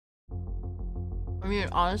I mean,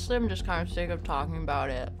 honestly, I'm just kind of sick of talking about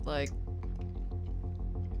it. Like,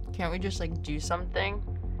 can't we just, like, do something?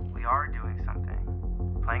 We are doing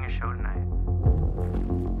something. Playing a show tonight.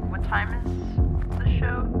 What time is the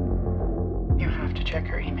show? You have to check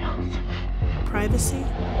your emails. Privacy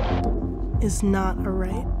is not a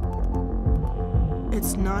right.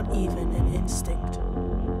 It's not even an instinct.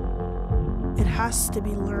 It has to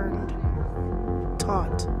be learned,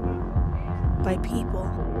 taught, by people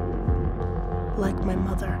like my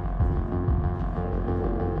mother.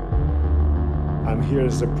 I'm here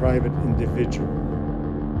as a private individual,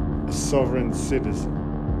 a sovereign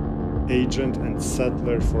citizen, agent and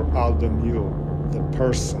settler for Aldo Mule, the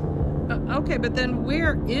person. Okay, but then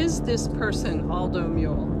where is this person, Aldo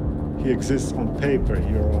Mule? He exists on paper,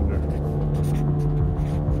 Your Honor.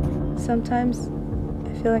 Sometimes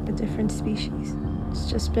I feel like a different species. It's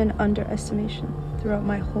just been underestimation throughout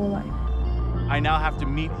my whole life. I now have to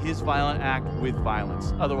meet his violent act with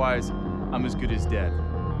violence. Otherwise, I'm as good as dead.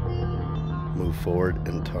 Move forward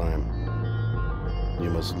in time. You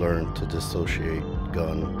must learn to dissociate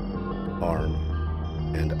gun, arm,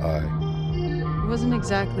 and I. It wasn't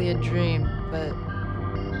exactly a dream, but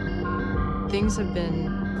things have been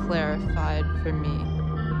clarified for me.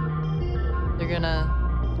 They're gonna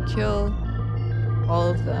kill all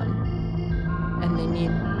of them, and they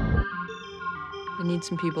need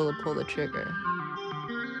some people to pull the trigger.